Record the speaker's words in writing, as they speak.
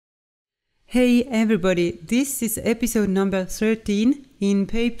Hey everybody, this is episode number 13 in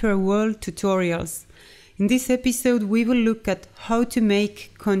Paper World Tutorials. In this episode we will look at how to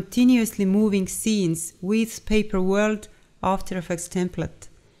make continuously moving scenes with Paper World After Effects template.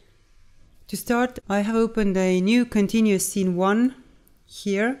 To start, I have opened a new continuous scene 1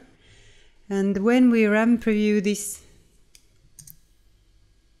 here, and when we RAM preview this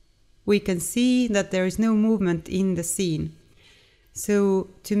we can see that there is no movement in the scene. So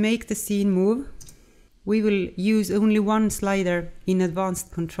to make the scene move, we will use only one slider in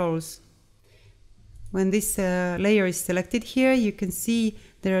advanced controls. When this layer is selected here, you can see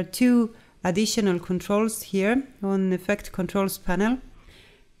there are two additional controls here on Effect Controls panel,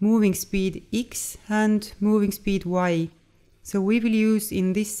 moving speed X and moving speed Y. So we will use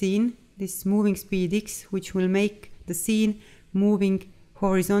in this scene this moving speed X, which will make the scene moving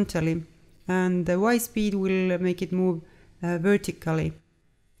horizontally, and the Y speed will make it move vertically.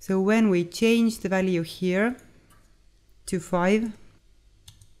 So when we change the value here to 5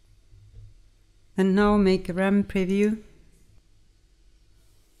 and now make a RAM preview,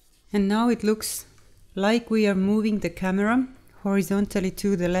 and now it looks like we are moving the camera horizontally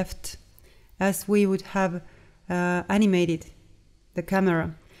to the left as we would have animated the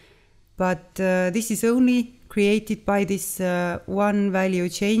camera. But this is only created by this one value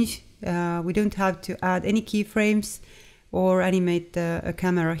change. We don't have to add any keyframes or animate a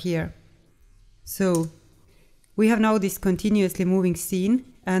camera here. So we have now this continuously moving scene,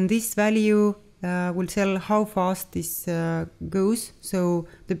 and this value will tell how fast this goes. So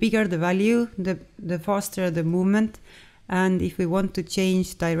the bigger the value, the faster the movement. And if we want to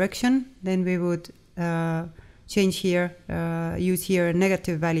change direction, then we would change here, use here a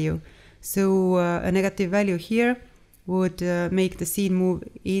negative value. So a negative value here would make the scene move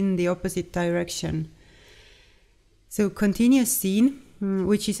in the opposite direction. So continuous scene,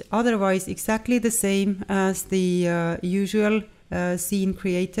 which is otherwise exactly the same as the usual scene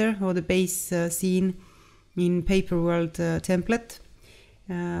creator or the base scene in Paper World template.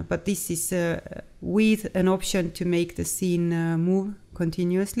 But this is with an option to make the scene move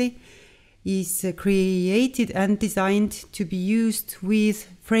continuously, is created and designed to be used with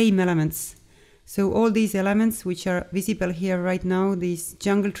frame elements. So all these elements which are visible here right now, these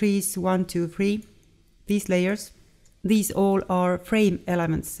jungle trees 1, 2, 3, these layers, these all are frame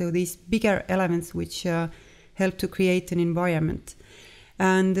elements, so these bigger elements which help to create an environment.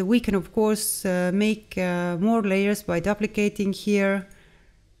 And we can of course make more layers by duplicating here,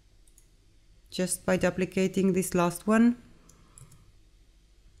 just by duplicating this last one.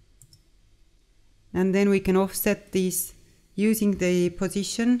 And then we can offset these using the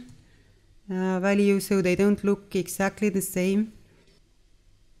position value so they don't look exactly the same.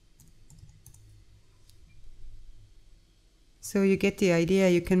 So you get the idea.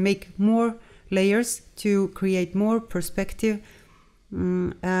 You can make more layers to create more perspective,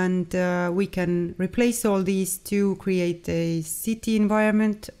 and we can replace all these to create a city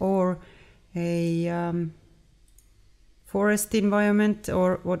environment or a forest environment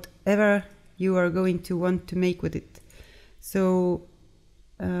or whatever you are going to want to make with it. So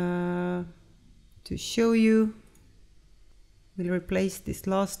to show you, we'll replace this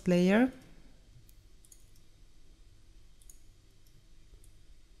last layer.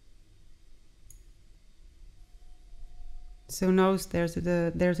 So now there's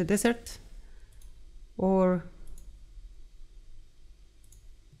a desert or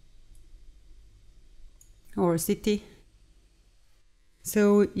a city.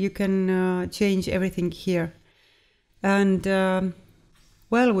 So you can change everything here. And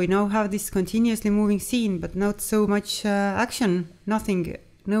well, we now have this continuously moving scene, but not so much action,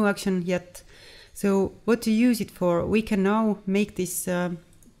 no action yet. So what to use it for? We can now make this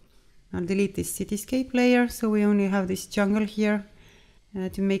I'll delete this cityscape layer, so we only have this jungle here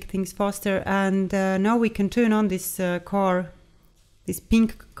to make things faster. And now we can turn on this car, this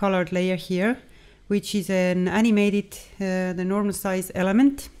pink colored layer here, which is an animated, the normal size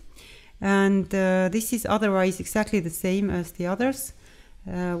element. And this is otherwise exactly the same as the others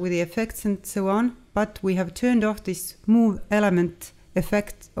with the effects and so on. But we have turned off this move element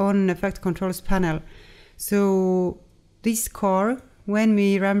effect on Effect Controls panel. So this car, when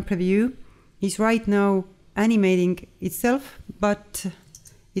we RAM preview, is right now animating itself, but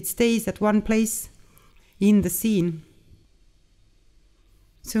it stays at one place in the scene.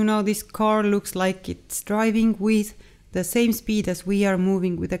 So now this car looks like it's driving with the same speed as we are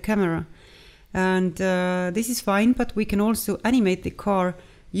moving with the camera. And this is fine, but we can also animate the car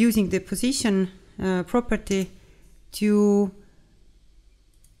using the position property to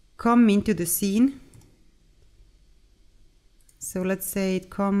come into the scene. So let's say it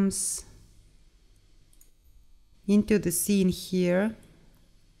comes into the scene here.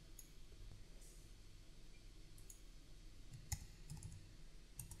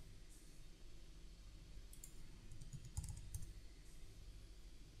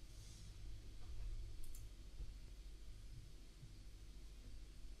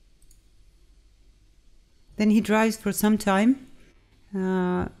 Then he drives for some time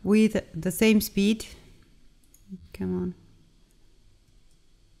with the same speed. Come on.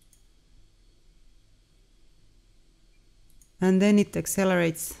 And then it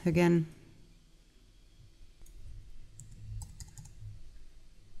accelerates again.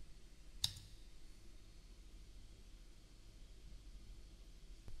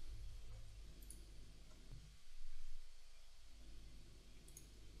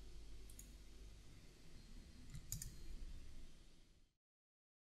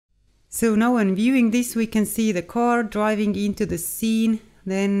 So now when viewing this, we can see the car driving into the scene,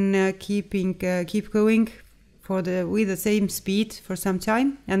 then keep going with the same speed for some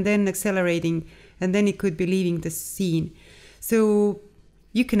time, and then accelerating, and then it could be leaving the scene. So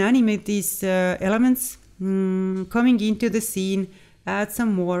you can animate these elements coming into the scene, add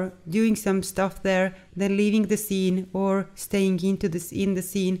some more, doing some stuff there, then leaving the scene or staying in the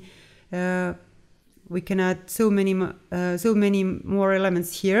scene. We can add so many more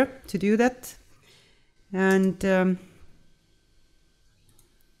elements here to do that. And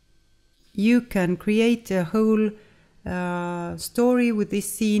you can create a whole story with this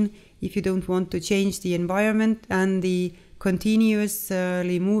scene if you don't want to change the environment, and the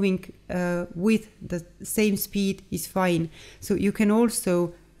continuously moving with the same speed is fine. So you can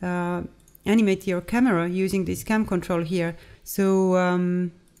also animate your camera using this cam control here.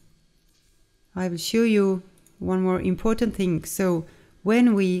 So I will show you one more important thing. So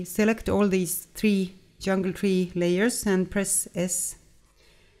when we select all these 3 jungle tree layers and press S,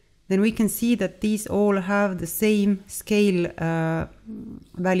 then we can see that these all have the same scale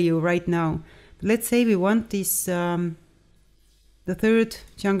value right now. Let's say we want this, the 3rd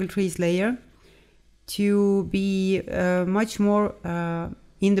jungle trees layer to be much more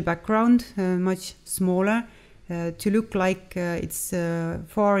in the background, much smaller, to look like it's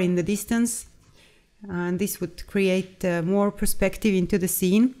far in the distance. And this would create more perspective into the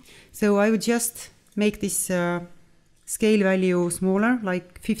scene. So I would just make this scale value smaller,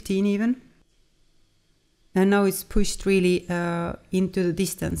 like 15 even. And now it's pushed really into the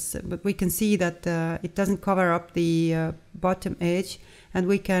distance. But we can see that it doesn't cover up the bottom edge. And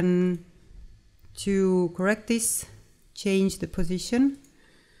we can, to correct this, change the position.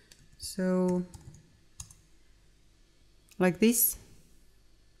 So like this.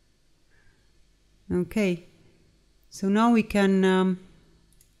 Okay, so now we can,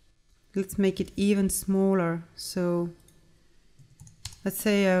 let's make it even smaller. So let's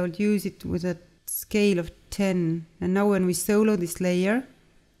say I would use it with a scale of 10. And now when we solo this layer,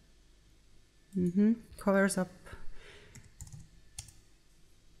 covers up.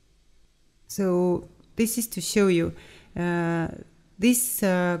 So this is to show you this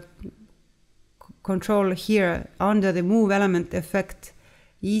control here under the move element effect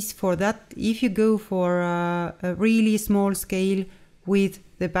is for that if you go for a really small scale with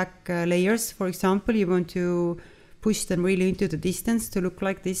the back layers. For example, you want to push them really into the distance to look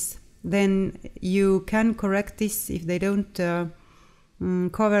like this, then you can correct this if they don't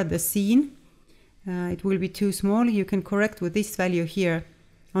cover the scene. It will be too small. You can correct with this value here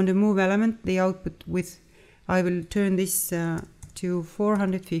on the move element, the output with, I will turn this to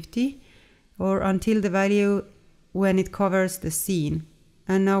 450 or until the value when it covers the scene.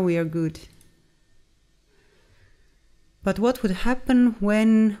 And now we are good. But what would happen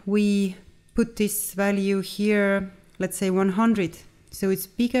when we put this value here, let's say 100, so it's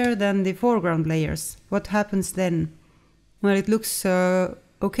bigger than the foreground layers? What happens then? Well, it looks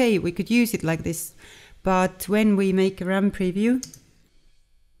okay, we could use it like this. But when we make a RAM preview,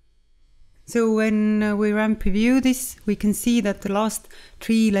 so when we RAM preview this, we can see that the last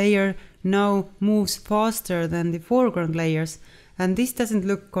tree layer now moves faster than the foreground layers. And this doesn't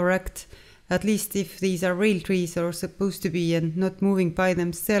look correct, at least if these are real trees or supposed to be and not moving by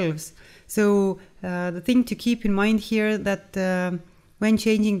themselves. So the thing to keep in mind here that when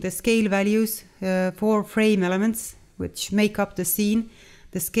changing the scale values for frame elements, which make up the scene,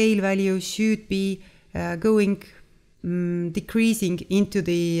 the scale value should be decreasing into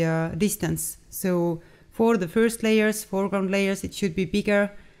the distance. So for the first layers, foreground layers, it should be bigger.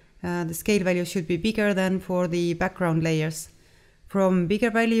 The scale value should be bigger than for the background layers. From bigger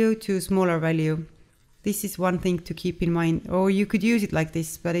value to smaller value. This is one thing to keep in mind. Or you could use it like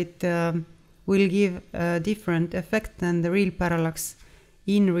this, but it will give a different effect than the real parallax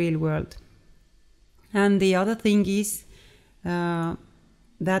in real world. And the other thing is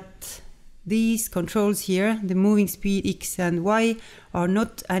that these controls here, the moving speed X and Y, are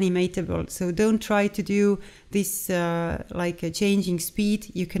not animatable. So don't try to do this like a changing speed.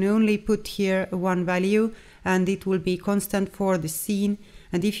 You can only put here one value and it will be constant for the scene.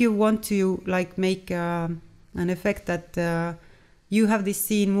 And if you want to like make an effect that you have this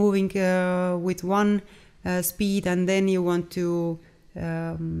scene moving with one speed and then you want to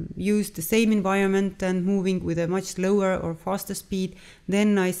use the same environment and moving with a much slower or faster speed,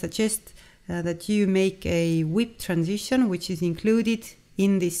 then I suggest that you make a whip transition, which is included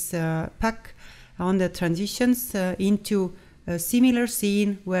in this pack on the transitions into a similar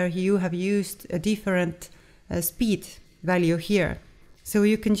scene where you have used a different speed value here. So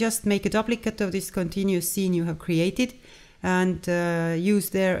you can just make a duplicate of this continuous scene you have created and use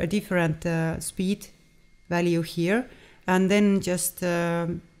there a different speed value here, and then just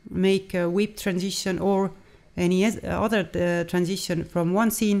make a whip transition or any other transition from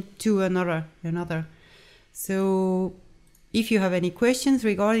one scene to another. So if you have any questions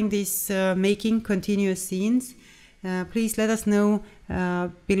regarding this making continuous scenes, please let us know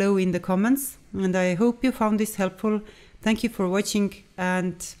below in the comments, and I hope you found this helpful. Thank you for watching,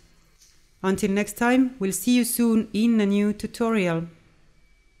 and until next time, we'll see you soon in a new tutorial.